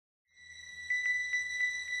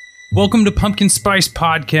Welcome to Pumpkin Spice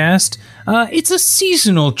Podcast. It's a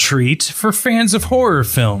seasonal treat for fans of horror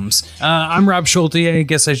films. I'm Rob Schulte, I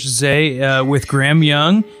guess I should say, with Graham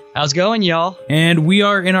Young. How's it going, y'all? And we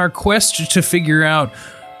are in our quest to figure out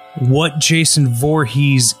what Jason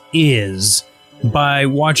Voorhees is by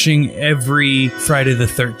watching every Friday the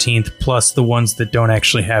 13th plus the ones that don't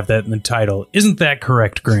actually have that in the title. Isn't that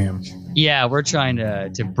correct, Graham? Yeah, we're trying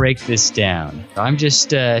to break this down. I'm just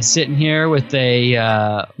sitting here with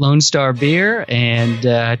a Lone Star beer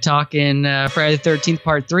and talking Friday the 13th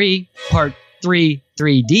Part 3,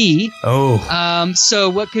 3D. Oh. So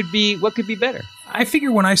what could be better? I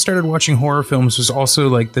figure when I started watching horror films was also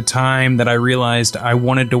like the time that I realized I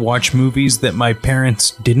wanted to watch movies that my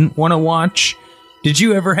parents didn't want to watch. Did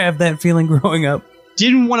you ever have that feeling growing up?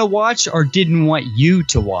 Didn't want to watch or didn't want you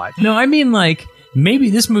to watch? No, I mean like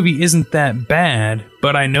maybe this movie isn't that bad,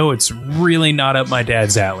 but I know it's really not up my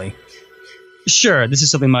dad's alley. Sure, this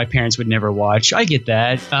is something my parents would never watch. I get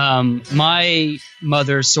that. My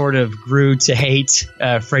mother sort of grew to hate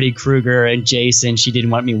Freddy Krueger and Jason. She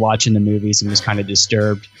didn't want me watching the movies and was kind of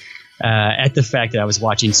disturbed at the fact that I was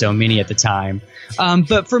watching so many at the time.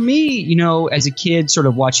 But for me, you know, as a kid sort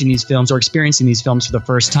of watching these films or experiencing these films for the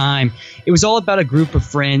first time, it was all about a group of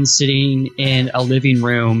friends sitting in a living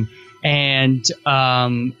room and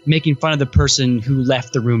making fun of the person who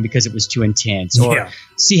left the room because it was too intense, or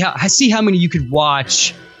see how many you could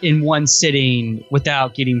watch in one sitting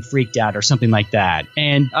without getting freaked out or something like that.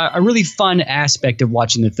 And a really fun aspect of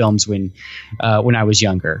watching the films when I was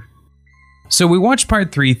younger. So we watched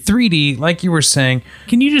part 3, 3D, like you were saying.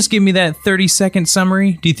 Can you just give me that 30-second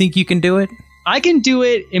summary? Do you think you can do it? I can do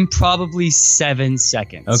it in probably 7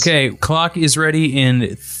 seconds. Okay, clock is ready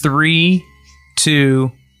in 3,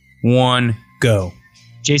 2, 1, go.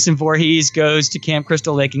 Jason Voorhees goes to Camp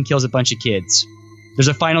Crystal Lake and kills a bunch of kids. There's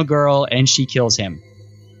a final girl, and she kills him.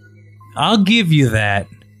 I'll give you that,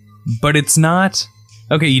 but it's not...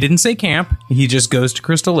 Okay, you didn't say camp. He just goes to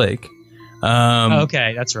Crystal Lake.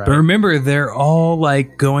 Okay, that's right. But remember, they're all,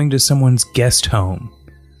 like, going to someone's guest home.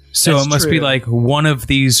 So That's it must true. be, like, one of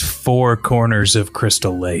these 4 corners of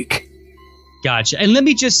Crystal Lake. Gotcha. And let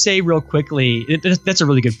me just say real quickly, that's a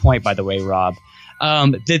really good point, by the way, Rob,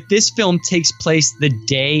 that this film takes place the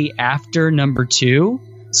day after number 2.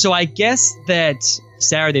 So I guess that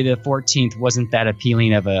Saturday the 14th wasn't that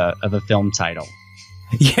appealing of a film title.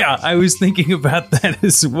 Yeah, I was thinking about that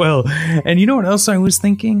as well. And you know what else I was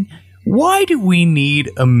thinking? Why do we need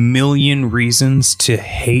a million reasons to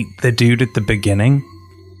hate the dude at the beginning?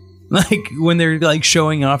 Like, when they're, like,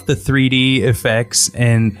 showing off the 3D effects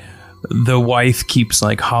and the wife keeps,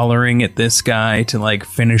 like, hollering at this guy to, like,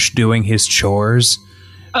 finish doing his chores.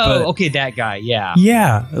 Okay, that guy, yeah.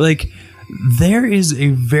 Yeah, like, there is a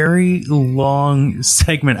very long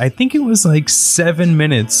segment. I think it was, like, 7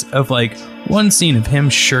 minutes of, like, one scene of him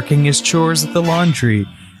shirking his chores at the laundry.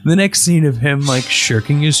 The next scene of him, like,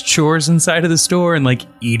 shirking his chores inside of the store and, like,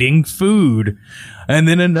 eating food. And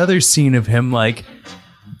then another scene of him, like,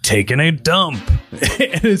 taking a dump.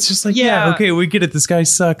 And it's just like, yeah, okay, we get it. This guy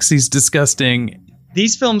sucks. He's disgusting.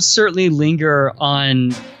 These films certainly linger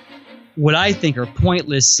on what I think are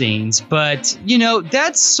pointless scenes. But, you know,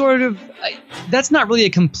 that's not really a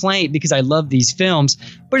complaint because I love these films.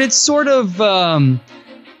 But it's sort of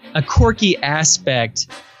a quirky aspect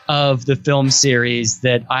of the film series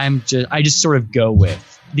that I just sort of go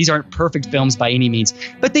with. These aren't perfect films by any means,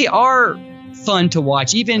 but they are fun to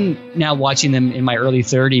watch, even now watching them in my early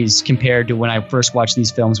 30s compared to when I first watched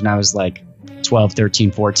these films when I was like 12,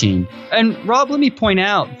 13, 14. And Rob, let me point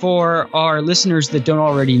out for our listeners that don't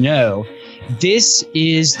already know, this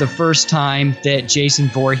is the first time that Jason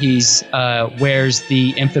Voorhees wears the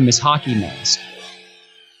infamous hockey mask.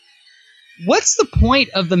 What's the point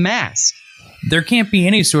of the mask? There can't be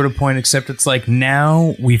any sort of point except it's like,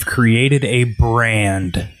 now we've created a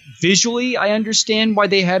brand. Visually, I understand why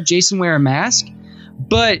they have Jason wear a mask,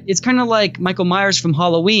 but it's kind of like Michael Myers from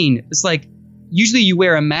Halloween. It's like, usually you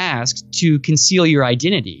wear a mask to conceal your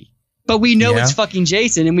identity, but we know it's fucking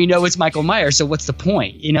Jason and we know it's Michael Myers, so what's the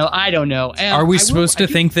point? You know, I don't know. Are we supposed to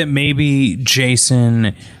think that maybe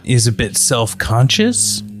Jason is a bit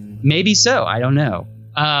self-conscious? Maybe so. I don't know.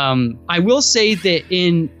 I will say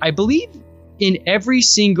that I believe in every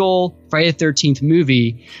single Friday the 13th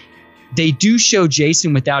movie, they do show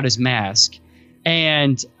Jason without his mask.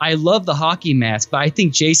 And I love the hockey mask, but I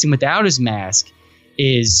think Jason without his mask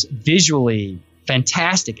is visually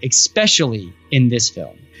fantastic, especially in this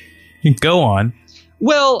film. Go on.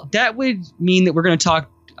 Well, that would mean that we're going to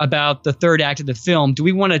talk about the third act of the film. Do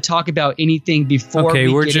we want to talk about anything before we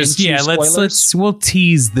get into spoilers? We'll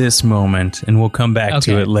tease this moment and we'll come back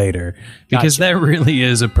to it later because that really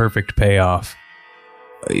is a perfect payoff.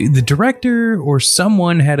 The director or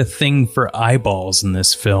someone had a thing for eyeballs in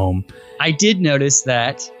this film. I did notice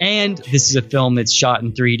that, and this is a film that's shot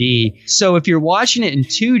in 3D. So if you're watching it in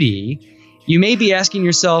 2D, you may be asking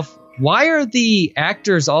yourself, why are the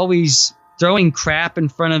actors always throwing crap in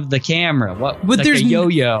front of the camera? What? But like there's a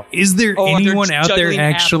yo-yo. Is there anyone out there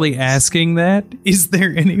actually asking that? Is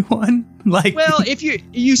there anyone? Well, if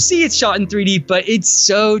you see it's shot in 3D, but it's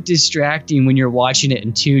so distracting when you're watching it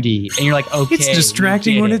in 2D, and you're like, okay, it's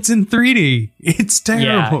distracting when it's in 3D. It's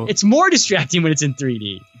terrible. Yeah, it's more distracting when it's in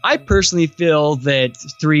 3D. I personally feel that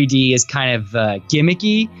 3D is kind of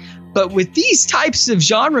gimmicky, but with these types of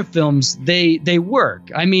genre films, they work.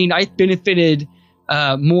 I mean, I benefited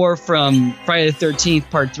more from Friday the 13th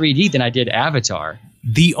Part 3D than I did Avatar.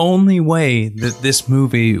 The only way that this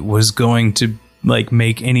movie was going to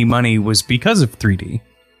make any money was because of 3D.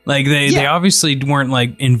 They obviously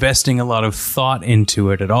weren't investing a lot of thought into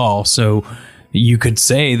it at all. So you could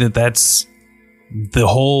say that that's the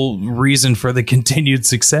whole reason for the continued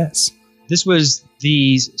success. This was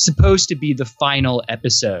supposed to be the final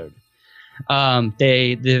episode.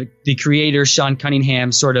 The creator Sean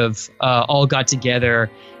Cunningham sort of all got together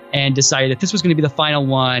and decided that this was going to be the final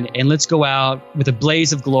one, and let's go out with a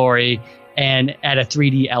blaze of glory and add a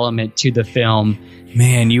 3D element to the film.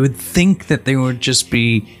 Man, you would think that there would just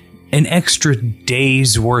be an extra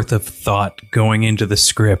day's worth of thought going into the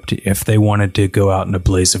script if they wanted to go out in a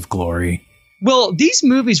blaze of glory. Well, these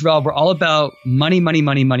movies, Rob, were all about money, money,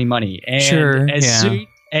 money, money, money. And soon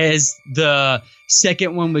as the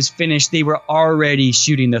second one was finished, they were already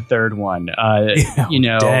shooting the third one.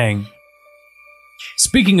 Dang.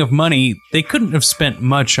 Speaking of money, they couldn't have spent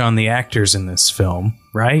much on the actors in this film,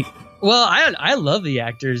 right? Well, I love the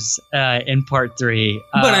actors in Part 3.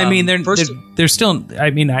 But I mean, they're still, I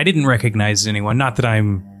mean, I didn't recognize anyone. Not that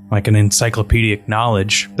I'm like an encyclopedic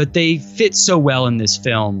knowledge. But they fit so well in this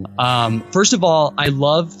film. First of all, I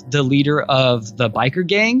love the leader of the biker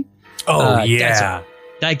gang. Oh, yeah.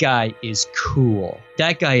 That guy is cool.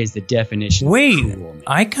 That guy is the definition of cool.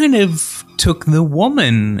 I kind of took the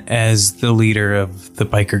woman as the leader of the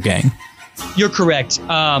biker gang. You're correct.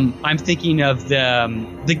 I'm thinking of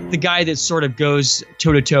the guy that sort of goes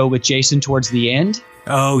toe-to-toe with Jason towards the end.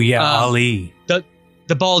 Oh, yeah, Ali.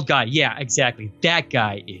 The bald guy. Yeah, exactly. That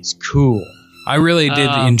guy is cool. I really did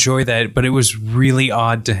enjoy that, but it was really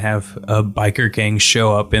odd to have a biker gang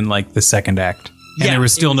show up in the second act. And there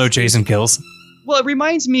was still no Jason kills. Well, it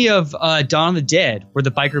reminds me of Dawn of the Dead, where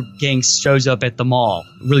the biker gang shows up at the mall.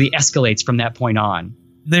 It really escalates from that point on.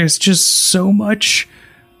 There's just so much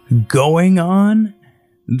going on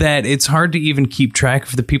that it's hard to even keep track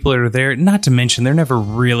of the people that are there. Not to mention, they're never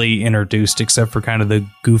really introduced except for kind of the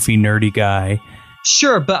goofy, nerdy guy.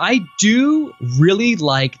 Sure, but I do really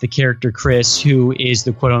like the character Chris, who is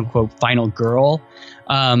the quote-unquote final girl.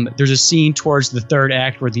 There's a scene towards the third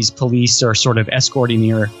act where these police are sort of escorting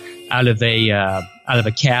her out of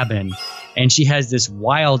a cabin, and she has this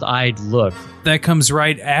wild-eyed look. That comes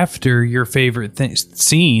right after your favorite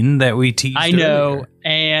scene that we teased I know, earlier.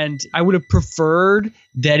 And I would have preferred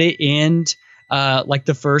that it end like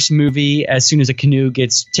the first movie as soon as a canoe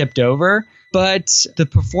gets tipped over. But the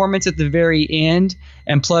performance at the very end,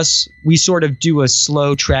 and plus we sort of do a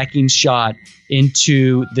slow tracking shot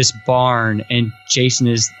into this barn, and Jason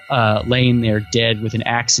is laying there dead with an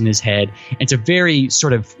axe in his head. It's a very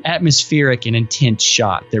sort of atmospheric and intense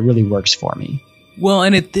shot that really works for me. Well,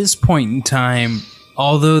 and at this point in time,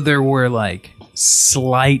 although there were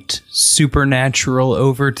slight supernatural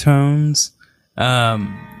overtones,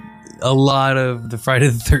 a lot of the Friday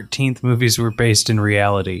the 13th movies were based in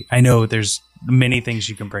reality. I know there's many things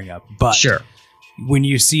you can bring up, but sure, when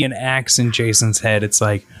you see an axe in Jason's head, it's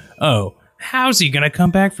like, oh, how's he going to come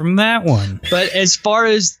back from that one? But as far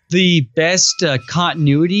as the best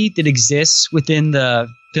continuity that exists within the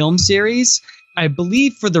film series, I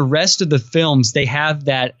believe for the rest of the films, they have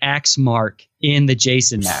that axe mark in the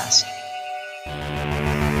Jason mask.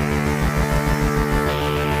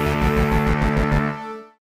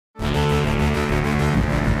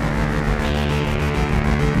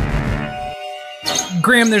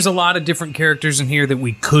 Graham, there's a lot of different characters in here that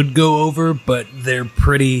we could go over, but they're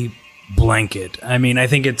pretty blanket. I mean, I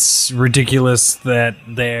think it's ridiculous that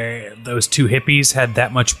those two hippies had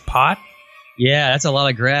that much pot. Yeah, that's a lot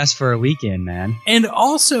of grass for a weekend, man. And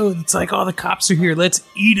also, it's like, oh, the cops are here. Let's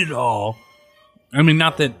eat it all. I mean,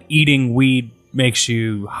 not that eating weed makes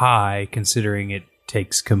you high, considering it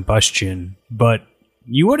takes combustion, but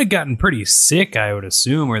You would have gotten pretty sick, I would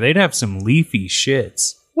assume, or they'd have some leafy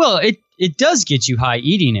shits. Well, it does get you high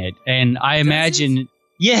eating it, and I imagine...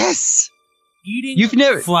 Yes!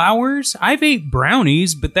 Eating flowers? I've ate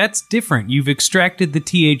brownies, but that's different. You've extracted the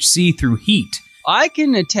THC through heat. I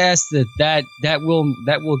can attest that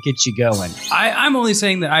will get you going. I'm only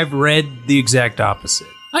saying that I've read the exact opposite.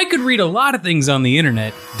 I could read a lot of things on the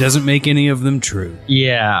internet. Doesn't make any of them true.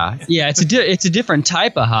 Yeah. It's a different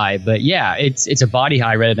type of high, but yeah, it's a body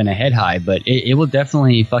high rather than a head high. But it will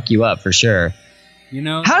definitely fuck you up for sure. You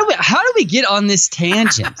know, how do we get on this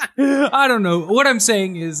tangent? I don't know. What I'm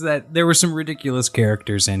saying is that there were some ridiculous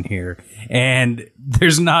characters in here, and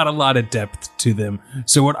there's not a lot of depth to them.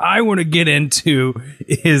 So what I want to get into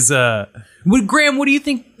is, Graham, what do you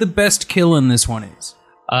think the best kill in this one is?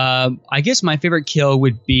 I guess my favorite kill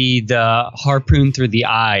would be the harpoon through the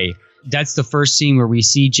eye. That's the first scene where we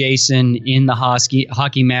see Jason in the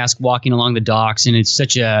hockey mask walking along the docks, and it's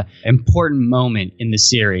such a important moment in the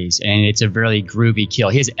series, and it's a very groovy kill.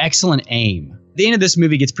 He has excellent aim. The end of this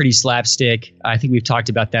movie gets pretty slapstick. I think we've talked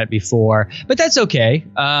about that before, but that's okay.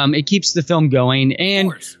 It keeps the film going,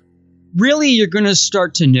 and really you're going to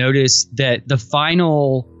start to notice that the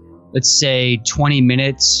final, let's say, 20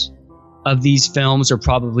 minutes of these films are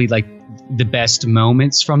probably like the best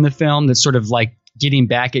moments from the film. That's sort of like getting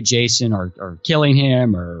back at Jason or killing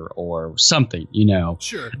him or something, you know.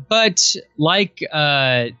 Sure. But like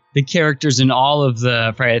the characters in all of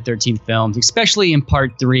the Friday the 13th films, especially in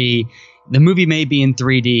part 3, the movie may be in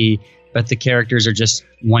 3D, but the characters are just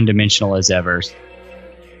one-dimensional as ever.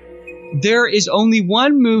 There is only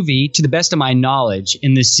one movie, to the best of my knowledge,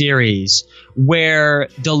 in the series where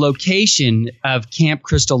the location of Camp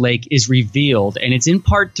Crystal Lake is revealed, and it's in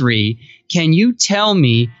part 3. Can you tell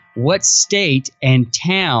me what state and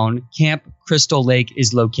town Camp Crystal Lake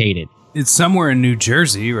is located? It's somewhere in New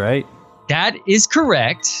Jersey, right? That is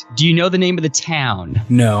correct. Do you know the name of the town?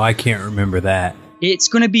 No, I can't remember that. It's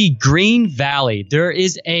going to be Green Valley. There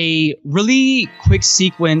is a really quick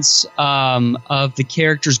sequence of the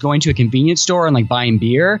characters going to a convenience store and like buying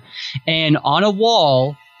beer. And on a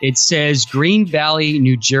wall, it says Green Valley,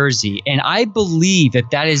 New Jersey. And I believe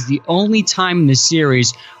that is the only time in the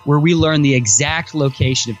series where we learn the exact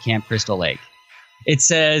location of Camp Crystal Lake. It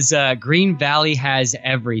says Green Valley has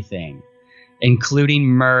everything, including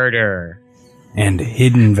murder. And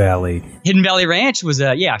Hidden Valley. Hidden Valley Ranch was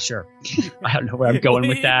yeah, sure. I don't know where I'm going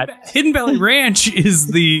with that. Hidden Valley Ranch is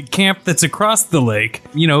the camp that's across the lake.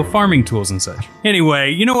 You know, farming tools and such.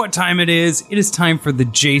 Anyway, you know what time it is? It is time for the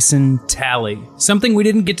Jason Tally. Something we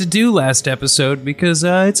didn't get to do last episode because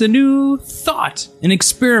it's a new thought, an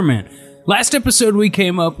experiment. Last episode we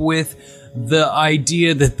came up with the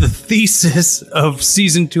idea that the thesis of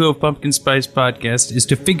Season 2 of Pumpkin Spice Podcast is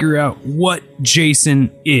to figure out what Jason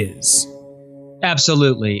is.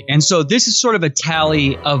 Absolutely. And so this is sort of a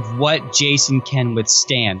tally of what Jason can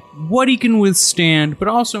withstand. What he can withstand, but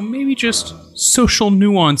also maybe just social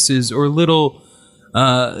nuances or little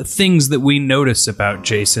things that we notice about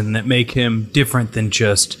Jason that make him different than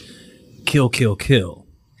just kill, kill, kill.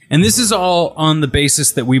 And this is all on the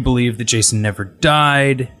basis that we believe that Jason never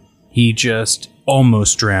died. He just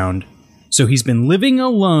almost drowned. So he's been living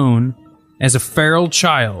alone as a feral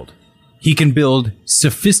child. He can build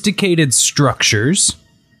sophisticated structures,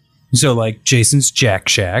 so like Jason's Jack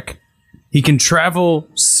Shack. He can travel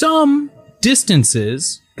some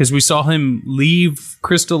distances, because we saw him leave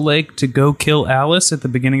Crystal Lake to go kill Alice at the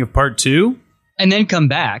beginning of part 2. And then come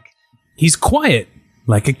back. He's quiet,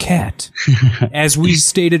 like a cat. As we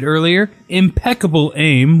stated earlier, impeccable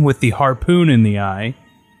aim with the harpoon in the eye.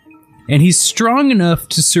 And he's strong enough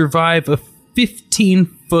to survive a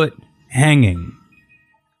 15-foot hanging.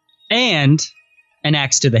 And an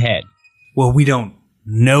axe to the head. Well, we don't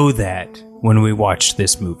know that when we watch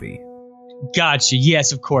this movie. Gotcha.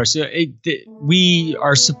 Yes, of course. We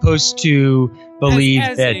are supposed to believe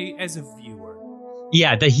as a viewer.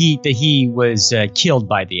 Yeah, that he was killed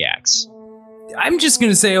by the axe. I'm just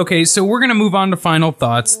going to say, okay, so we're going to move on to final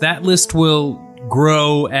thoughts. That list will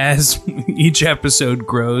grow as each episode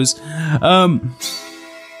grows.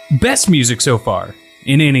 Best music so far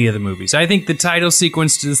in any of the movies. I think the title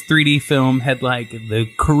sequence to this 3D film had like the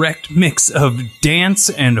correct mix of dance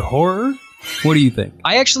and horror. What do you think?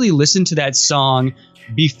 I actually listened to that song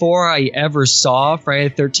before I ever saw Friday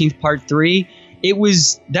the 13th Part 3.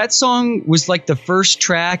 That song was like the first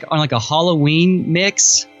track on like a Halloween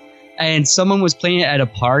mix, and someone was playing it at a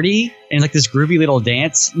party and like this groovy little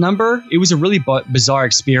dance number. It was a really bizarre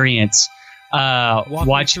experience.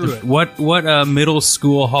 Watch through it. What middle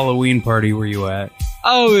school Halloween party were you at?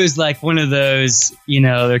 Oh, it was like one of those, there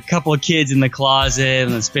are a couple of kids in the closet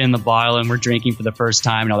and they're spinning the bottle and we're drinking for the first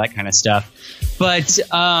time and all that kind of stuff. But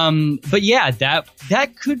yeah, that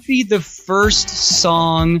could be the first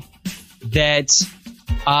song that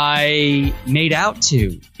I made out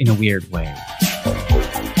to in a weird way.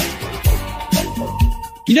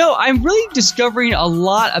 I'm really discovering a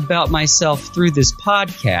lot about myself through this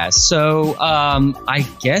podcast, so I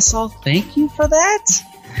guess I'll thank you for that.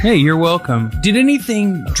 Hey, you're welcome. Did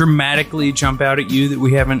anything dramatically jump out at you that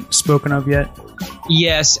we haven't spoken of yet?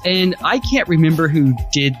 Yes, and I can't remember who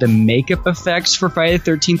did the makeup effects for Friday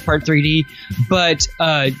the 13th Part 3D, but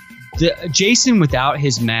Jason without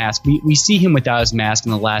his mask, we see him without his mask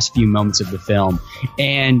in the last few moments of the film,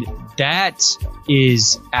 and that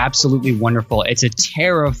is absolutely wonderful. It's a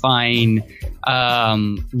terrifying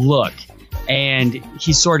look. And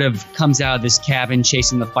he sort of comes out of this cabin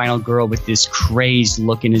chasing the final girl with this crazed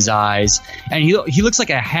look in his eyes. And he looks like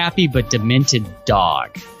a happy but demented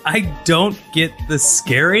dog. I don't get the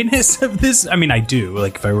scariness of this. I mean, I do,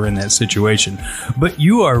 like if I were in that situation. But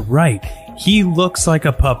you are right. He looks like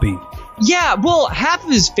a puppy. Yeah, well, half of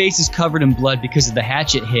his face is covered in blood because of the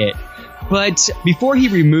hatchet hit. But before he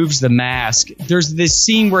removes the mask, there's this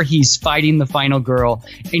scene where he's fighting the final girl,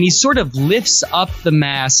 and he sort of lifts up the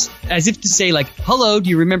mask as if to say, like, hello, do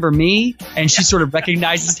you remember me? And she sort of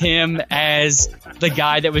recognizes him as the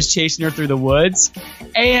guy that was chasing her through the woods.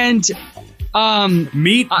 And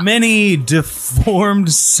meet many deformed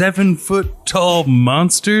 7-foot-tall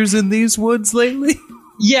monsters in these woods lately?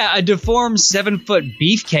 Yeah, a deformed 7-foot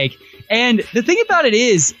beefcake. And the thing about it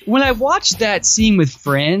is, when I watch that scene with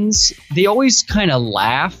friends, they always kind of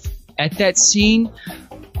laugh at that scene.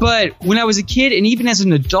 But when I was a kid, and even as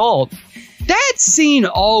an adult, that scene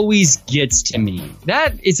always gets to me.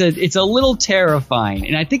 It's a little terrifying.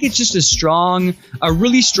 And I think it's just a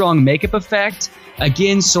really strong makeup effect.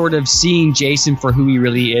 Again, sort of seeing Jason for who he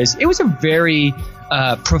really is. It was a very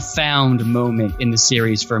profound moment in the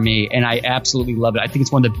series for me, and I absolutely love it. I think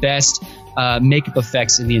it's one of the best makeup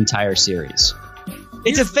effects in the entire series.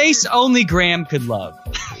 It's a face only Graham could love.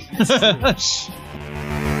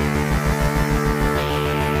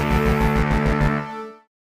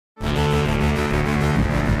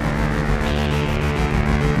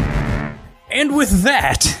 And with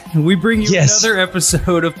that, we bring you Yes. another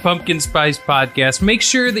episode of Pumpkin Spice Podcast. Make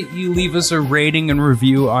sure that you leave us a rating and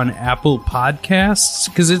review on Apple Podcasts,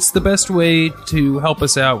 because it's the best way to help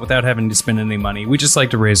us out without having to spend any money. We just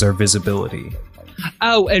like to raise our visibility.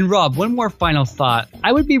 Oh, and Rob, one more final thought.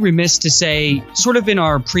 I would be remiss to say, sort of in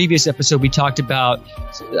our previous episode, we talked about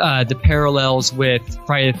the parallels with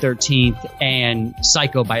Friday the 13th and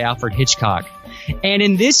Psycho by Alfred Hitchcock. And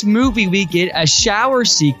in this movie, we get a shower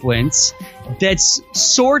sequence that's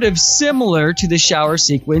sort of similar to the shower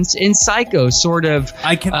sequence in Psycho, sort of.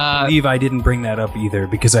 I can't believe I didn't bring that up either,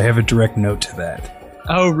 because I have a direct note to that.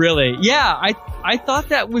 Oh, really? Yeah, I thought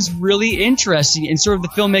that was really interesting, and sort of the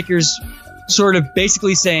filmmakers sort of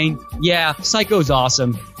basically saying, yeah, Psycho's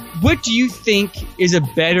awesome. What do you think is a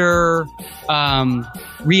better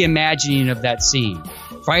reimagining of that scene?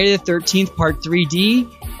 Friday the 13th Part 3D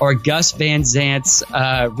or Gus Van Sant's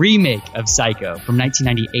remake of Psycho from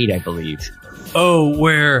 1998, I believe? Oh,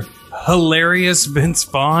 where hilarious Vince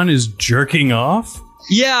Vaughn is jerking off?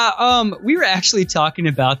 Yeah, we were actually talking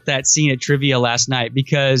about that scene at trivia last night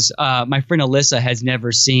because my friend Alyssa has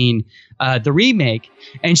never seen the remake,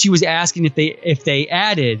 and she was asking if they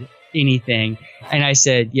added anything, and I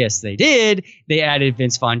said yes, they did. They added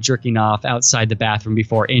Vince Vaughn jerking off outside the bathroom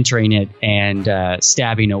before entering it and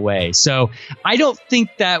stabbing away. So I don't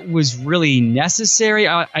think that was really necessary.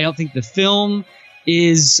 I don't think the film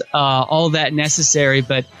is all that necessary,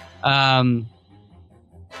 but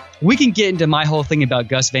we can get into my whole thing about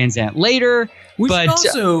Gus Van Sant later. We but,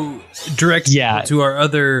 should also direct people to our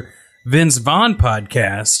other Vince Vaughn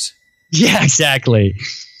podcast. Yeah, exactly.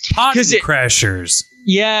 Potting Crashers.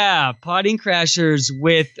 Yeah, Potting Crashers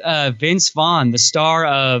with Vince Vaughn, the star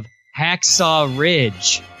of Hacksaw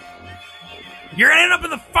Ridge. You're ending up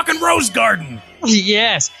in the fucking Rose Garden.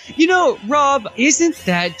 Yes. You know, Rob, isn't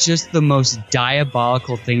that just the most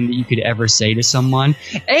diabolical thing that you could ever say to someone?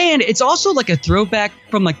 And it's also like a throwback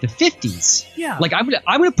from like the 50s. Yeah. Like I'm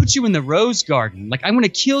gonna put you in the Rose Garden. Like I'm gonna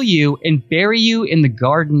kill you and bury you in the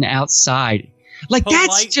garden outside. Like Politely.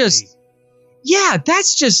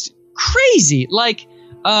 that's just crazy. Like,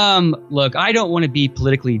 look, I don't want to be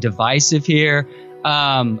politically divisive here.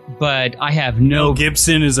 But I have no... Mel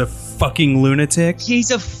Gibson is a fucking lunatic.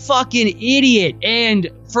 He's a fucking idiot. And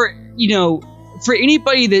for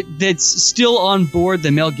anybody that's still on board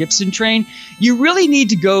the Mel Gibson train, you really need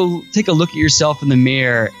to go take a look at yourself in the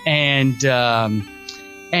mirror and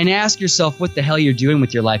and ask yourself what the hell you're doing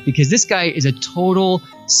with your life, because this guy is a total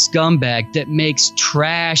scumbag that makes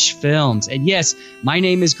trash films. And yes, my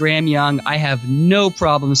name is Graham Young. I have no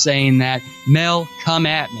problem saying that. Mel, come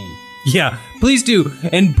at me. Yeah, please do.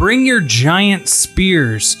 And bring your giant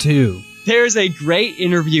spears, too. There's a great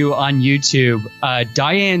interview on YouTube.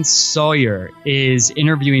 Diane Sawyer is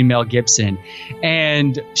interviewing Mel Gibson,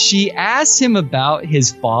 and she asks him about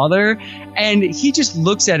his father, and he just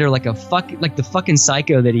looks at her like the fucking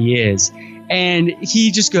psycho that he is, and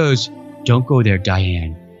he just goes, "Don't go there,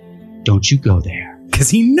 Diane. Don't you go there."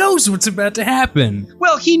 Because he knows what's about to happen.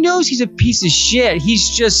 Well, he knows he's a piece of shit.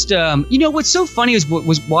 He's just, what's so funny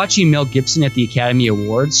was watching Mel Gibson at the Academy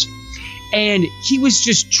Awards. And he was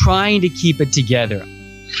just trying to keep it together.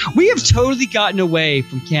 We have totally gotten away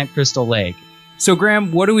from Camp Crystal Lake. So,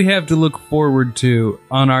 Graham, what do we have to look forward to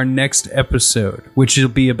on our next episode, which will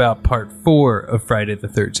be about part 4 of Friday the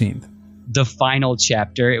 13th? The final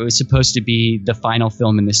chapter. It was supposed to be the final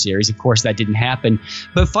film in the series. Of course, that didn't happen.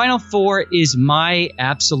 But Final 4 is my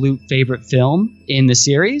absolute favorite film in the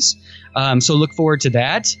series. So look forward to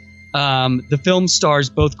that. The film stars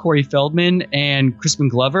both Corey Feldman and Crispin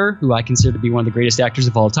Glover, who I consider to be one of the greatest actors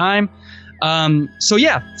of all time. So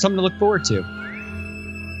yeah, something to look forward to.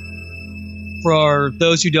 For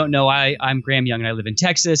those who don't know, I'm Graham Young and I live in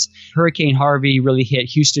Texas. Hurricane Harvey really hit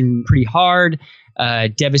Houston pretty hard.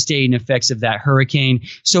 Devastating effects of that hurricane.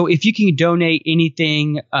 So if you can donate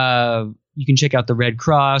anything, you can check out the Red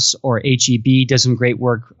Cross, or HEB does some great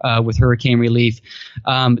work with hurricane relief.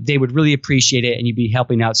 They would really appreciate it, and you'd be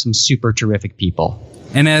helping out some super terrific people.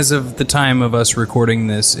 And as of the time of us recording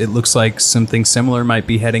this, it looks like something similar might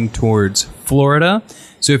be heading towards Florida.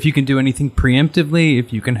 So if you can do anything preemptively,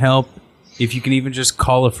 if you can help, if you can even just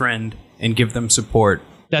call a friend and give them support.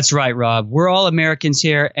 That's right, Rob. We're all Americans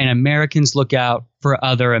here, and Americans look out for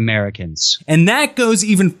other Americans. And that goes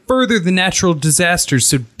even further than natural disasters,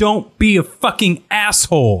 so don't be a fucking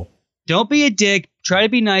asshole. Don't be a dick. Try to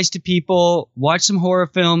be nice to people. Watch some horror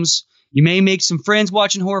films. You may make some friends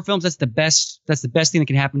watching horror films. That's the best thing that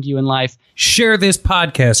can happen to you in life. Share this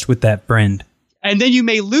podcast with that friend. And then you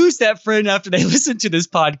may lose that friend after they listen to this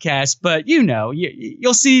podcast, but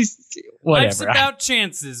you'll see whatever. Life's about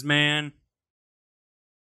chances, man.